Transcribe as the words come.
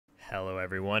Hello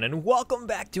everyone, and welcome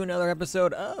back to another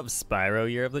episode of Spyro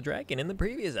Year of the Dragon. In the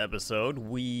previous episode,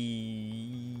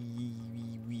 we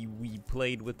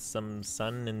played with some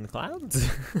sun and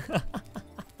clouds.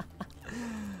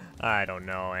 I don't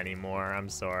know anymore. I'm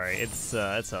sorry. It's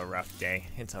a rough day.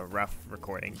 It's a rough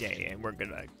recording day, and we're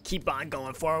gonna keep on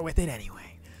going forward with it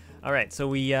anyway. All right, so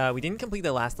we didn't complete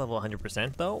the last level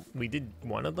 100% though. We did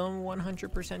one of them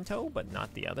 100%, but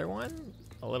not the other one.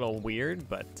 A little weird,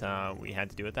 but we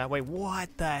had to do it that way. What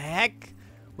the heck?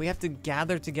 We have to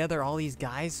gather together all these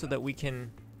guys so that we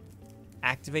can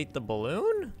activate the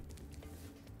balloon?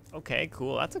 Okay,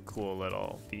 cool. That's a cool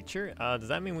little feature. Does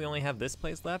that mean we only have this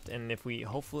place left? And if we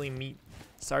hopefully meet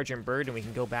Sergeant Bird and we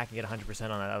can go back and get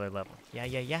 100% on that other level.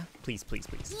 Yeah. Please.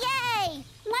 Yay!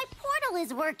 My portal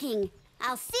is working.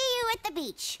 I'll see you at the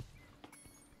beach.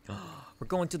 We're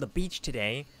going to the beach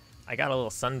today. I got a little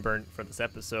sunburnt for this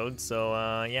episode, so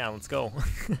yeah, let's go.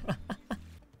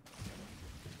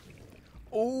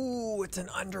 Ooh, it's an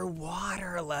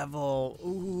underwater level.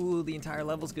 Ooh, the entire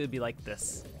level's gonna be like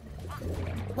this.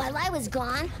 While I was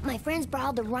gone, my friends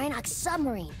borrowed the Reignited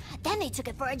submarine. Then they took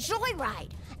it for a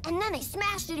joyride. And then they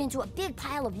smashed it into a big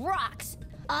pile of rocks.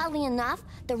 Oddly enough,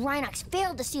 the Reignites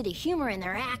failed to see the humor in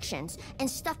their actions and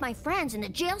stuffed my friends in the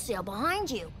jail cell behind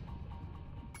you.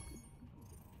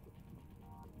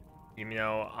 You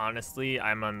know, honestly,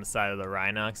 I'm on the side of the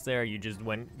Rhinox there. You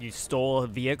stole a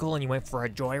vehicle and you went for a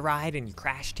joyride and you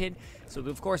crashed it. So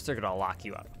of course they're gonna lock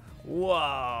you up.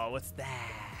 Whoa, what's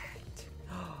that?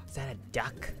 Is that a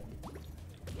duck?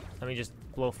 Let me just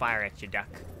blow fire at you, duck.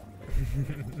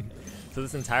 So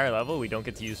this entire level, we don't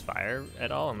get to use fire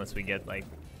at all unless we get like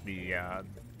the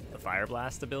fire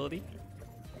blast ability.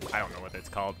 I don't know what it's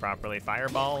called properly.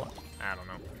 Fireball? I don't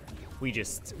know.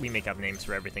 We make up names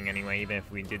for everything anyway, even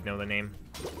if we did know the name.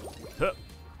 Huh.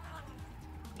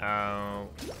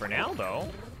 For now though,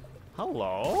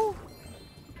 hello?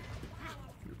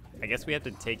 I guess we have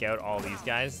to take out all these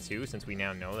guys too, since we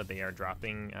now know that they are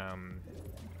dropping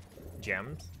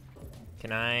gems.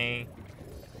 Can I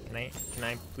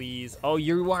please? Oh,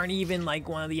 you aren't even like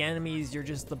one of the enemies, you're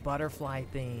just the butterfly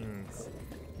things.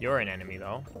 You're an enemy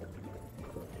though.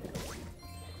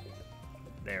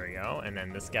 There we go, and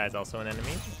then this guy's also an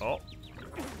enemy.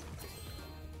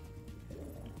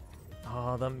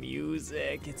 Oh, the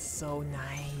music, it's so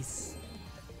nice.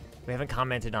 We haven't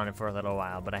commented on it for a little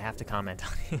while, but I have to comment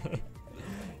on it.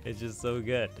 It's just so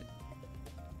good.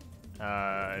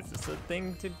 Is this a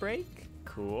thing to break?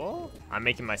 Cool. I'm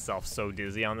making myself so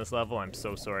dizzy on this level. I'm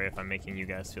so sorry if I'm making you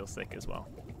guys feel sick as well.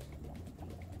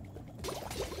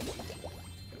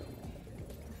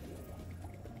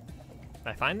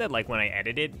 I find that like when I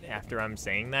edit it, after I'm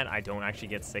saying that, I don't actually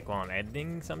get sick while I'm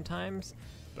editing sometimes.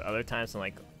 But other times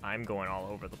I'm going all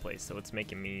over the place, so it's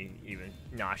making me even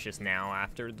nauseous now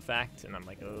after the fact. And I'm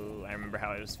like, oh, I remember how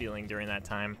I was feeling during that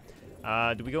time.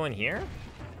 Do we go in here?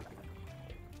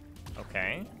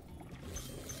 Okay.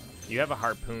 You have a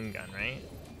harpoon gun, right?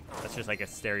 That's just like a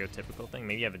stereotypical thing.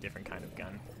 Maybe you have a different kind of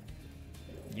gun.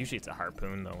 Usually it's a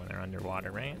harpoon though when they're underwater,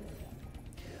 right?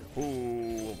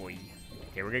 Ooh, boy.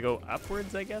 Okay, we're gonna go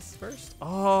upwards, I guess, first.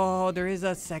 Oh, there is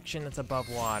a section that's above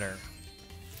water.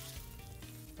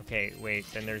 Okay, wait,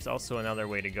 then there's also another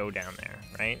way to go down there,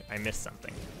 right? I missed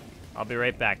something. I'll be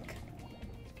right back.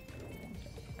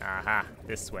 Aha,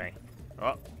 this way.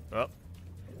 Oh.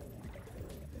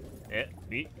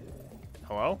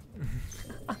 Hello?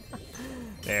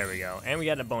 There we go. And we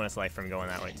got a bonus life from going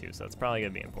that way too, so it's probably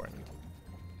gonna be important.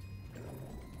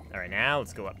 All right, now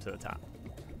let's go up to the top.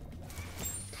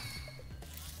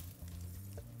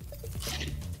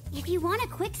 If you want a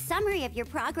quick summary of your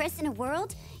progress in a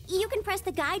world, you can press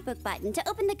the guidebook button to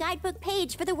open the guidebook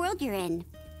page for the world you're in.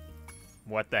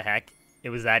 What the heck? It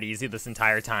was that easy this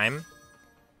entire time?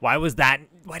 Why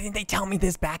didn't they tell me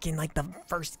this back in like the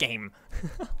first game?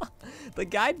 The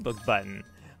guidebook button.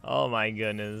 Oh my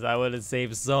goodness, I would have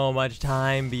saved so much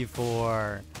time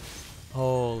before.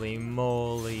 Holy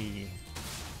moly.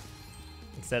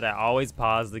 Instead, I always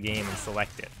pause the game and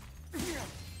select it.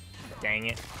 Dang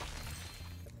it.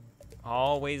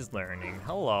 Always learning.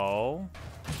 Hello.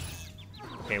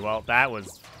 Okay, well, that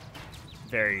was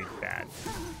very bad.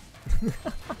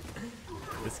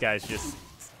 This guy's just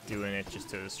doing it just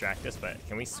to distract us, but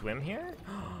can we swim here?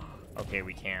 Okay,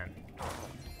 we can.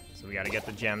 So we gotta get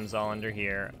the gems all under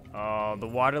here. Oh, the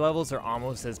water levels are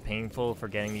almost as painful for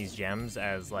getting these gems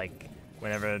as like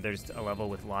whenever there's a level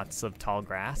with lots of tall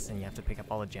grass and you have to pick up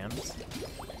all the gems.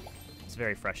 It's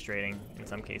very frustrating in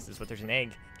some cases, but there's an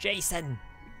egg. Jason!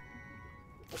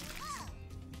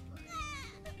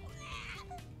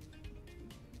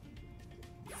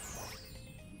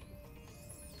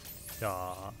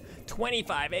 Aw,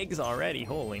 25 eggs already.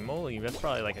 Holy moly, that's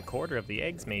probably like a quarter of the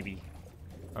eggs, maybe.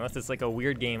 Unless it's like a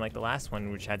weird game like the last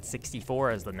one, which had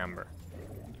 64 as the number.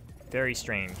 Very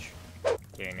strange.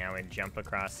 Okay, now we jump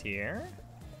across here.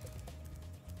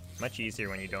 Much easier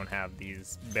when you don't have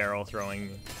these barrel-throwing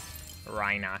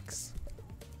Rhinox.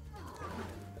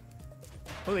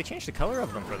 Oh, they changed the color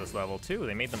of them for this level, too.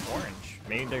 They made them orange.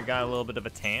 Maybe they got a little bit of a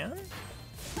tan?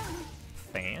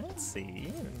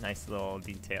 Fancy. Nice little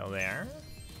detail there.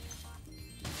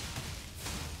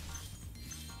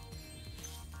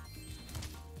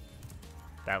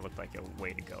 That looked like a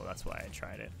way to go. That's why I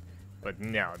tried it. But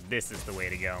no, this is the way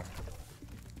to go.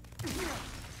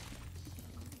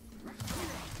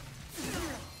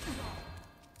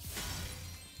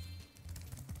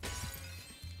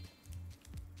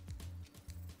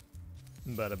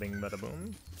 Bada bing, bada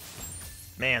boom.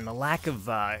 Man, the lack of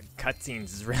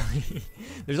cutscenes is really...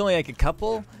 There's only like a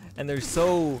couple, and they're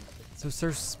so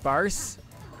sparse.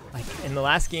 Like in the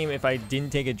last game, if I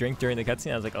didn't take a drink during the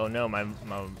cutscene, I was like, oh no, my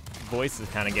voice is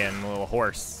kind of getting a little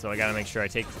hoarse, so I gotta make sure I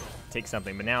take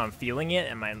something. But now I'm feeling it,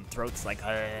 and my throat's like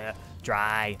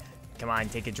dry. Come on,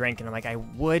 take a drink. And I'm like, I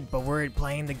would, but we're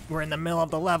in the middle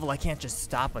of the level. I can't just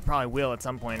stop. I probably will at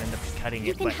some point end up cutting it.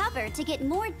 You can hover to get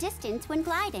more distance when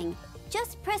gliding.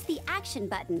 Just press the action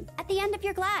button at the end of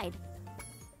your glide.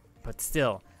 But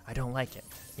still, I don't like it,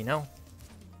 you know?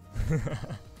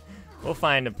 We'll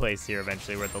find a place here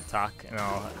eventually where they'll talk, and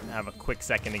I'll have a quick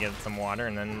second to get some water,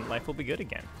 and then life will be good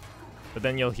again. But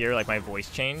then you'll hear like my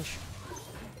voice change.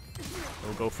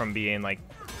 It'll go from being like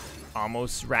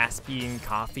almost raspy and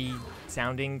coffee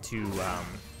sounding to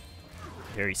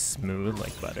very smooth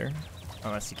like butter.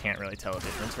 Unless you can't really tell a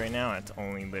difference right now. It's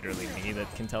only literally me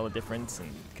that can tell a difference, and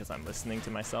because I'm listening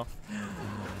to myself.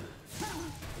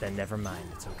 Then never mind,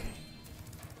 it's okay.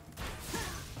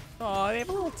 Oh, they have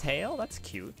a little tail? That's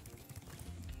cute.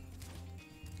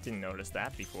 Didn't notice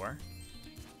that before.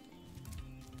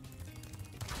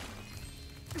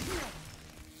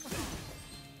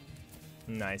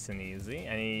 Nice and easy.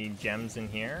 Any gems in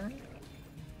here?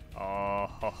 Oh,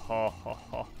 ho, ho, ho,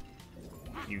 ho.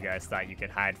 You guys thought you could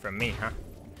hide from me, huh?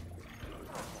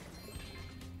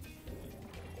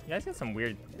 You guys got some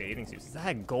weird bathing suits. Is that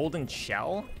a golden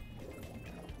shell?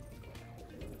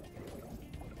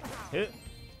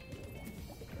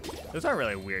 Those aren't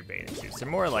really weird bathing suits. They're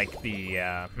more like the,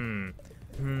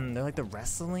 they're like the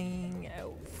wrestling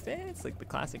outfits, like the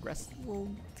classic wrestle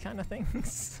kind of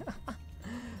things.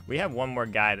 We have one more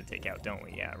guy to take out, don't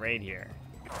we? Yeah, right here.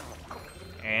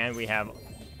 And we have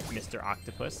Mr.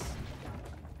 Octopus.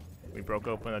 We broke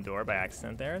open the door by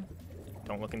accident there.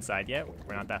 Don't look inside yet.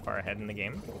 We're not that far ahead in the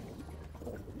game.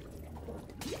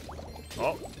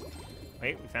 Oh,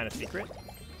 wait, we found a secret.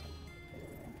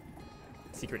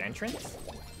 Secret entrance?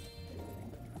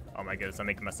 Oh my goodness, I'm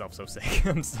making myself so sick.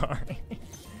 I'm sorry.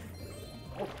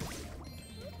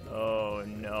 Oh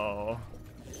no.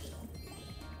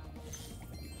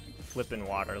 Flippin'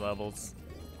 water levels.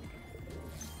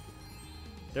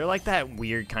 They're like that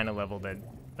weird kind of level that,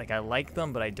 like, I like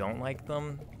them, but I don't like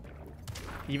them.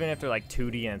 Even if they're like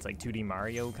 2D and it's like 2D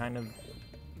Mario kind of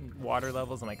water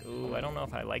levels, I'm like, ooh, I don't know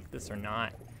if I like this or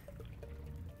not.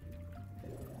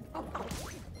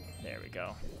 There we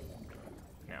go.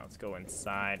 Now let's go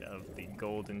inside of the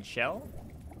golden shell.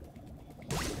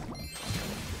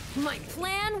 My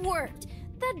plan worked.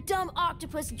 That dumb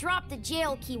octopus dropped the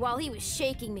jail key while he was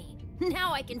shaking me.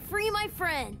 Now I can free my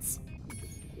friends.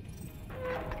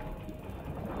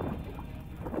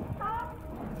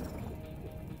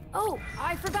 Oh,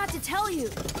 I forgot to tell you.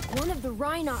 One of the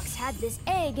Rhinox had this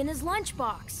egg in his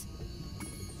lunchbox.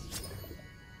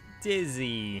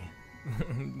 Dizzy.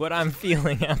 What I'm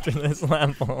feeling after this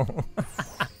level.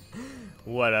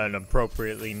 What an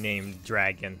appropriately named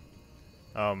dragon.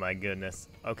 Oh my goodness.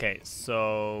 Okay,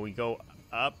 so we go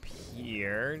up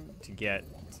here to get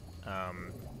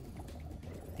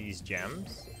these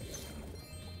gems.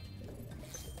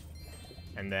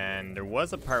 And then there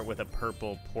was a part with a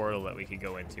purple portal that we could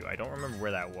go into. I don't remember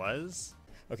where that was.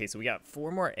 Okay, so we got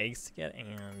 4 more eggs to get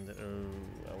and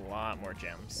a lot more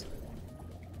gems.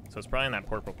 So it's probably in that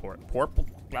purple portal. Purple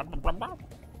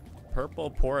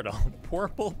portal.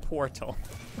 Porple portal.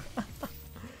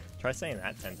 Try saying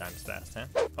that 10 times fast, huh?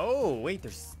 Oh, wait,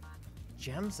 there's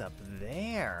gems up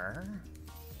there.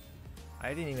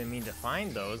 I didn't even mean to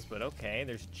find those, but okay,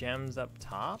 there's gems up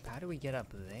top. How do we get up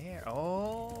there?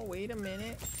 Oh, wait a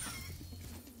minute.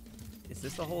 Is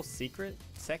this the whole secret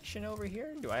section over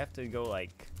here? Do I have to go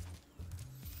like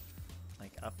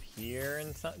up here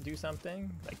and do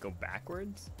something? Like go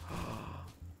backwards?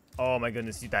 Oh my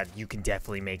goodness, you can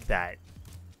definitely make that.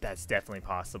 That's definitely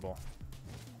possible.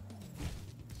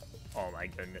 Oh my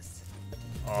goodness.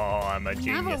 Oh, I'm a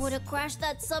genius. Never would have crashed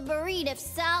that submarine if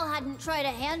Sal hadn't tried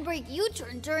a handbrake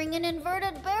U-turn during an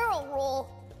inverted barrel roll.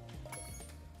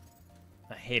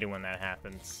 I hate it when that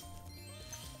happens.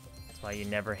 That's why you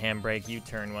never handbrake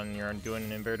U-turn when you're doing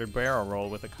an inverted barrel roll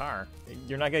with a car.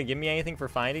 You're not gonna give me anything for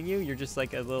finding you? You're just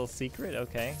like a little secret?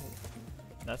 Okay.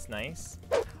 That's nice.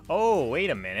 Oh, wait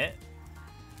a minute.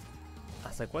 I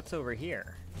was like, what's over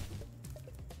here?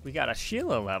 We got a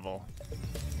Sheila level.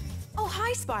 Oh,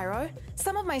 hi, Spyro.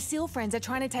 Some of my seal friends are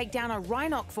trying to take down a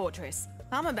Rhinoc fortress.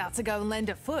 I'm about to go and lend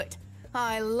a foot.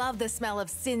 I love the smell of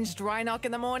singed Rhinoc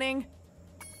in the morning.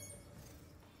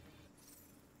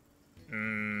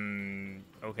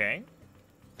 Okay.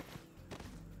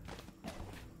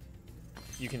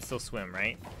 You can still swim,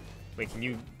 right? Wait, can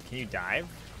you dive?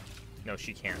 No,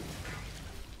 she can't.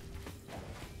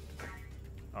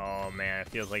 Oh man, it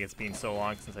feels like it's been so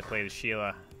long since I played as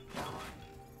Sheila.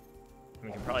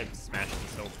 We can probably smash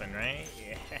this open, right?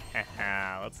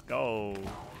 Yeah, let's go.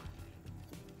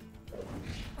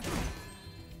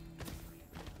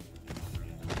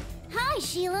 Hi,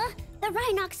 Sheila. The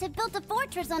Rhinocs have built a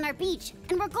fortress on our beach,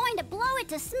 and we're going to blow it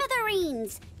to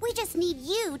smithereens. We just need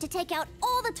you to take out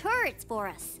all the turrets for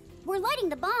us. We're lighting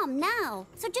the bomb now,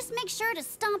 so just make sure to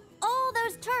stomp all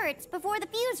those turrets before the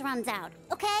fuse runs out,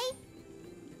 okay?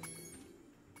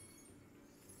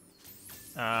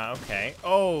 Okay.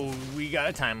 Oh, we got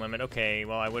a time limit. Okay,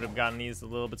 well, I would have gotten these a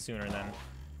little bit sooner then.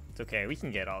 It's okay, we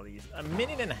can get all these. A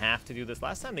minute and a half to do this.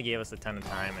 Last time they gave us a ton of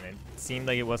time, and it seemed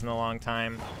like it wasn't a long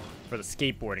time for the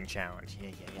skateboarding challenge. Yeah.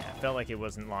 It felt like it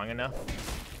wasn't long enough,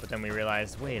 but then we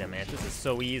realized, wait a minute, this is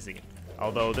so easy.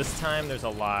 Although this time there's a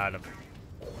lot of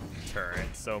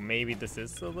turrets, so maybe this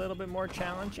is a little bit more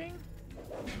challenging?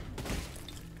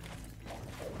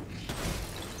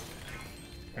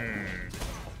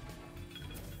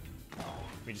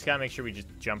 We just gotta make sure we just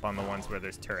jump on the ones where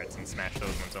there's turrets and smash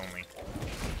those ones only.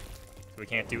 So we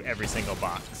can't do every single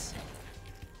box.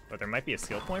 But there might be a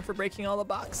skill point for breaking all the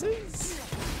boxes.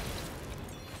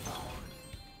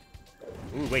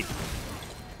 Ooh, wait.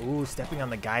 Ooh, stepping on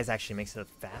the guys actually makes it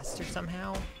faster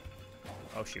somehow.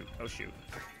 Oh shoot, oh shoot.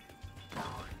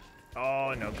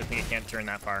 Oh no, good thing I can't turn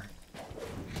that far.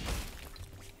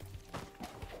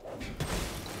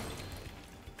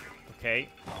 Okay.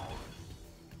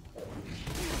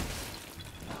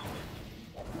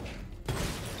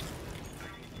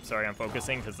 I'm sorry, I'm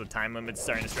focusing because the time limit's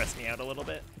starting to stress me out a little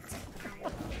bit.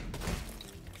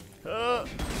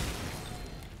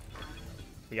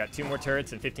 We got 2 more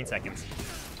turrets in 15 seconds.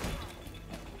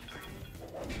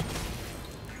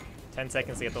 10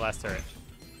 seconds to get the last turret.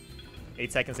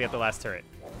 8 seconds to get the last turret.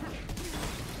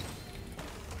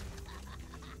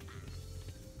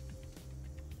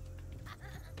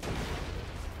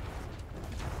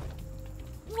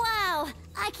 Wow!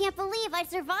 I can't believe I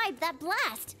survived that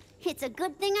blast. It's a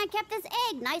good thing I kept this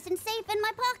egg nice and safe in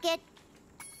my pocket.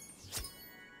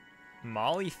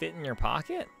 Molly fit in your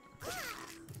pocket?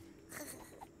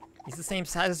 He's the same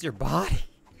size as your body.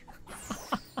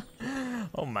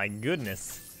 Oh my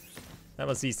goodness. That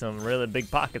must be some really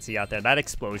big pockets he out there. That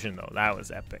explosion though, that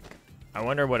was epic. I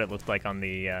wonder what it looked like on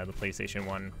the PlayStation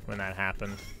 1 when that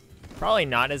happened. Probably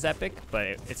not as epic, but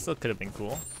it still could have been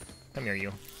cool. Come here,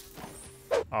 you.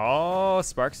 Oh,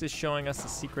 Sparks is showing us the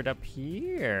secret up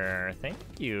here. Thank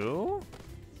you.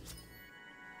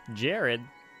 Jared.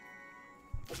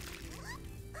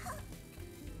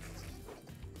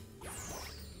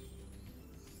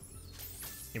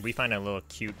 If we find a little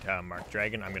cute Mark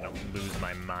Dragon, I'm gonna lose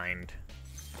my mind.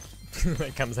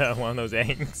 It comes out of one of those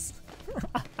eggs.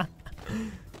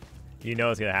 You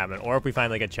know it's gonna happen. Or if we find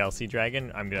like a Chelsea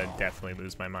Dragon, I'm gonna definitely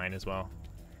lose my mind as well.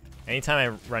 Anytime I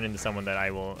run into someone that I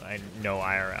know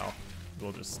IRL,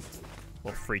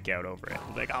 we'll freak out over it.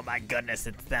 We'll be like, oh my goodness,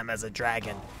 it's them as a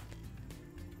dragon.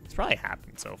 It's probably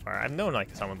happened so far. I've known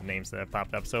like some of the names that have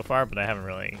popped up so far, but I haven't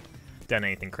really done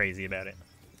anything crazy about it.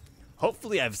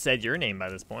 Hopefully I've said your name by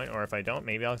this point, or if I don't,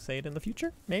 maybe I'll say it in the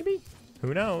future, maybe?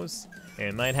 Who knows?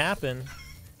 It might happen.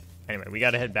 Anyway, we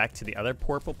gotta head back to the other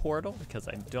Porple portal, because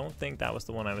I don't think that was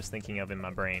the one I was thinking of in my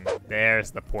brain.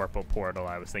 There's the Porple portal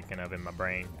I was thinking of in my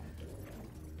brain.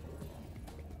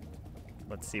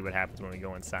 Let's see what happens when we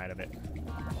go inside of it.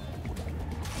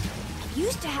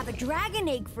 Used to have a dragon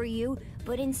egg for you,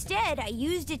 but instead I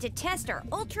used it to test our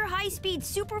ultra-high-speed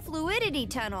superfluidity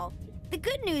tunnel. The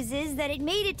good news is that it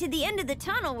made it to the end of the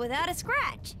tunnel without a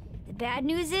scratch. The bad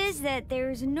news is that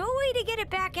there's no way to get it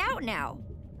back out now.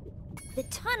 The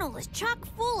tunnel is chock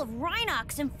full of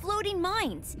Rhinocs and floating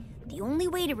mines. The only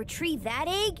way to retrieve that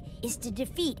egg is to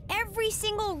defeat every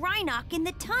single Rhinoc in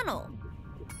the tunnel.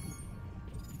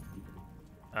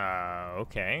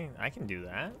 Okay, I can do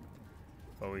that.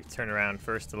 But we turn around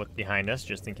first to look behind us,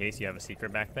 just in case you have a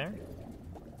secret back there.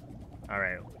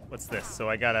 Alright, what's this? So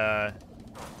I gotta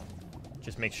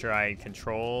just make sure I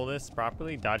control this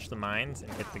properly, dodge the mines,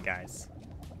 and hit the guys.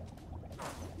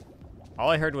 All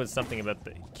I heard was something about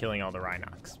killing all the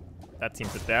Rhinox. That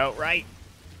seems about right.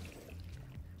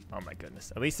 Oh my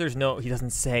goodness. At least there's no, he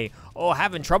doesn't say, oh,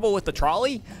 having trouble with the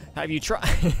trolley? Have you tried?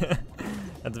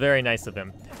 That's very nice of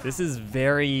him. This is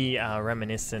very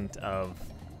reminiscent of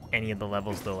any of the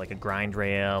levels though, like a grind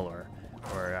rail or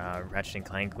Ratchet and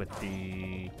Clank with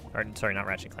the, or sorry, not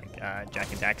Ratchet and Clank, Jak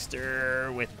and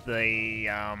Daxter with the,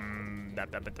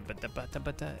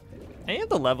 any of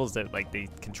the levels that like they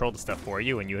control the stuff for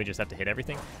you and you just have to hit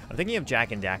everything. I'm thinking of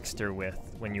Jak and Daxter with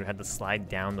when you had to slide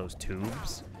down those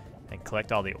tubes and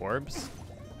collect all the orbs.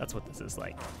 That's what this is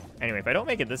like. Anyway, if I don't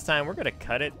make it this time, we're gonna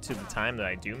cut it to the time that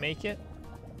I do make it.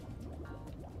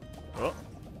 Oh.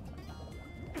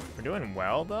 We're doing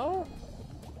well though.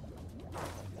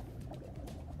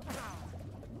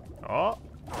 Oh.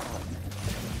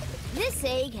 This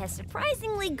egg has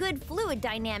surprisingly good fluid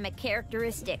dynamic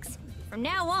characteristics. From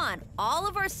now on, all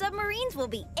of our submarines will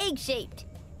be egg-shaped.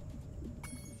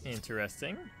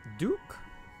 Interesting. Duke.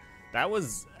 That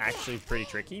was actually pretty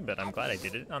tricky, but I'm glad I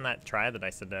did it on that try that I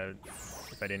said that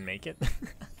if I didn't make it.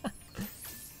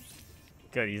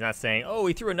 Good, he's not saying, oh,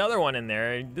 we threw another one in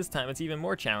there. This time it's even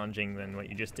more challenging than what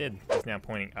you just did. He's now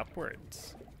pointing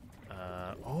upwards.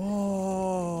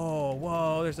 Oh,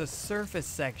 whoa, there's a surface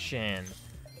section.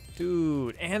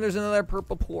 Dude, and there's another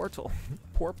purple portal.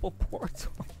 Porple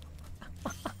portal.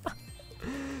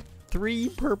 3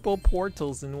 purple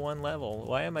portals in one level.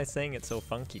 Why am I saying it so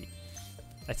funky?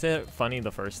 I said it funny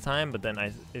the first time, but then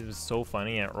it was so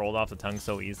funny and it rolled off the tongue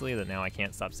so easily that now I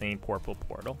can't stop saying Porple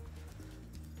portal.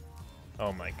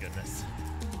 Oh my goodness.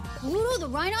 Pluto the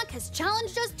Rhinoc has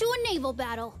challenged us to a naval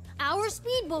battle. Our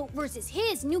speedboat versus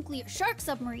his nuclear shark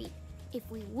submarine. If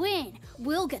we win,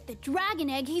 we'll get the dragon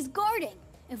egg he's guarding.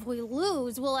 If we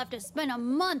lose, we'll have to spend a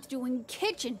month doing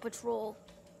kitchen patrol.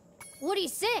 What do you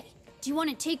say? Do you want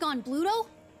to take on Pluto?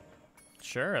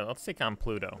 Sure, let's take on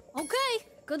Pluto. Okay,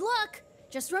 good luck.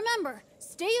 Just remember,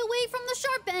 stay away from the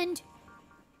sharp end.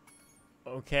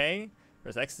 Okay.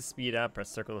 Press X to speed up, press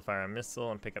circle to fire a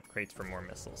missile, and pick up crates for more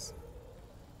missiles.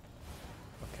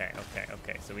 Okay.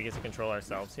 So we get to control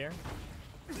ourselves here.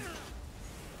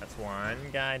 That's one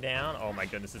guy down. Oh my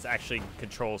goodness, this actually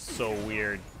controls so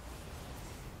weird.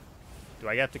 Do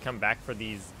I have to come back for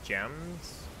these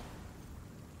gems?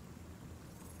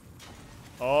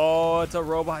 Oh, it's a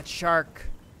robot shark.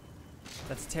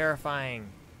 That's terrifying.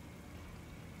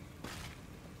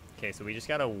 Okay, so we just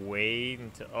gotta wait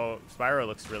until, oh, Spyro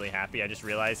looks really happy. I just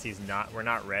realized we're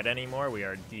not red anymore. We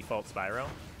are default Spyro.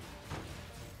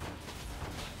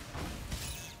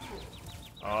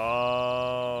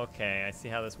 Okay, I see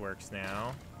how this works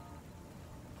now.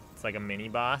 It's like a mini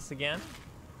boss again.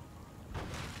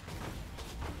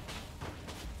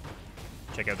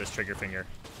 Check out this trigger finger.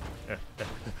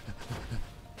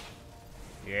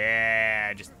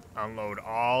 Yeah, just unload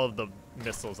all of the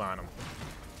missiles on him.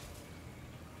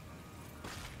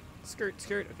 Skirt,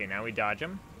 skirt. Okay, now we dodge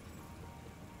him.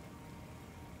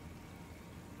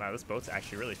 Wow, this boat's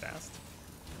actually really fast.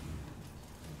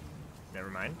 Never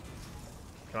mind.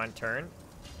 Come on, turn.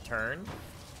 Turn.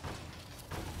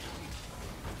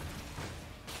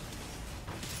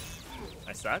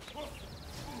 I suck.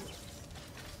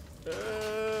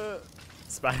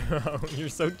 Spyro, you're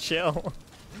so chill.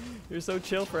 You're so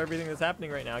chill for everything that's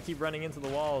happening right now. I keep running into the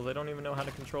walls. I don't even know how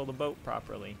to control the boat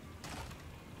properly.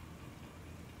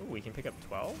 Ooh, we can pick up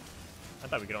 12? I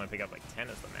thought we could only pick up like 10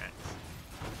 as the max.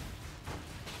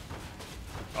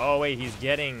 Oh wait, he's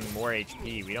getting more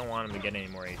HP. We don't want him to get any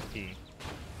more HP.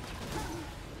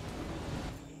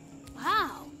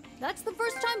 Wow, that's the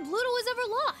first time Pluto has ever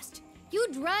lost. You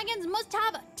dragons must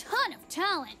have a ton of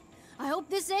talent. I hope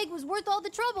this egg was worth all the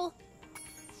trouble.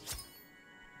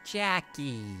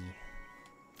 Jackie.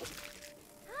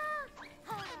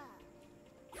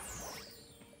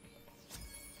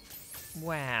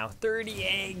 Wow, 30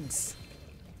 eggs.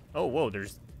 Oh, whoa,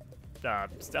 there's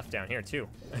stuff down here too.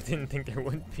 I didn't think there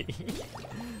would be.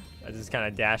 I just kind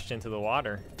of dashed into the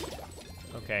water.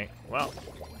 Okay, well,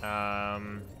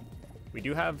 we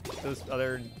do have those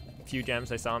other few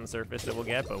gems I saw on the surface that we'll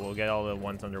get, but we'll get all the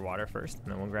ones underwater first,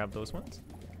 and then we'll grab those ones.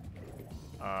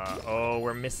 Oh,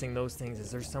 we're missing those things.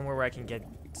 Is there somewhere where I can get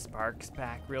Sparks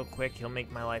back real quick? He'll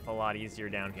make my life a lot easier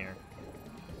down here.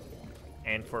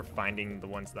 And for finding the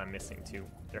ones that I'm missing too.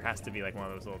 There has to be like one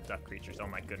of those little duck creatures. Oh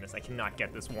my goodness, I cannot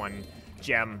get this one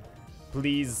gem.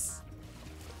 Please.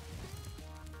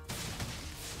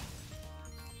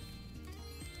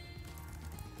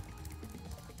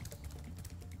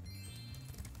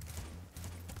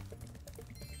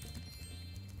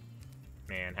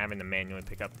 Man, having to manually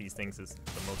pick up these things is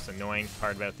the most annoying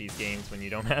part about these games when you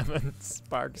don't have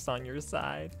sparks on your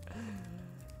side.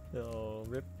 Oh,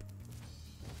 rip.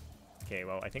 Okay,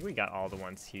 well, I think we got all the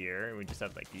ones here. We just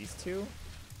have like these two.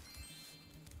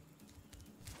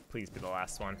 Please be the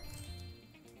last one.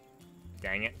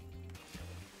 Dang it.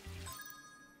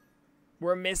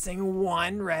 We're missing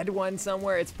one red one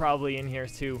somewhere. It's probably in here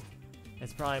too.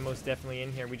 It's probably most definitely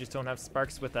in here. We just don't have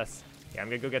sparks with us. Yeah, I'm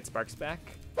gonna go get sparks back.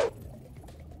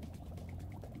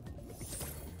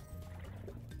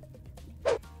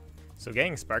 So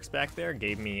getting sparks back there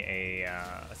gave me a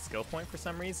skill point for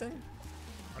some reason.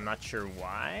 I'm not sure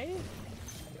why,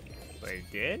 but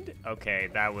it did. Okay,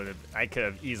 that would have, I could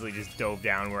have easily just dove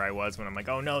down where I was when I'm like,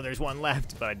 oh no, there's one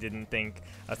left, but I didn't think.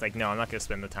 I was like, no, I'm not gonna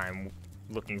spend the time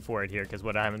looking for it here, because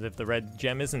what happens if the red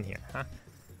gem isn't here, huh?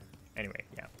 Anyway,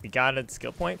 yeah, we got a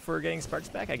skill point for getting sparks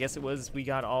back. I guess it was we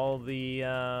got all the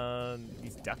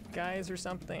these duck guys or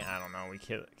something. I don't know. We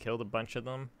killed a bunch of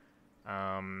them.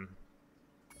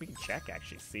 We can check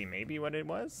actually, see maybe what it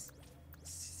was.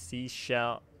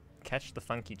 Seashell, catch the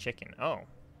funky chicken. Oh,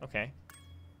 okay,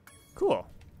 cool.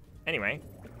 Anyway,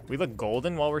 we look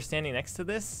golden while we're standing next to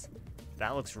this.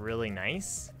 That looks really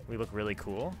nice. We look really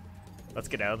cool. Let's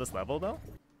get out of this level though.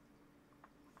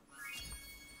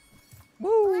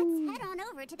 Woo! Let's head on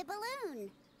over to the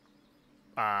balloon.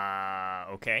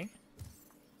 Okay.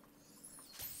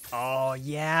 Oh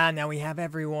yeah, now we have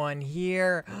everyone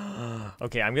here.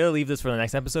 Okay, I'm gonna leave this for the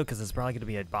next episode because it's probably gonna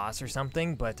be a boss or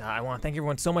something, but I want to thank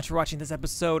everyone so much for watching this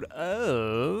episode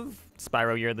of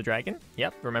Spyro Year of the Dragon.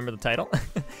 Yep, remember the title.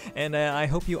 And I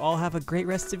hope you all have a great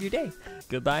rest of your day.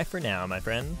 Goodbye for now, my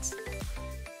friends.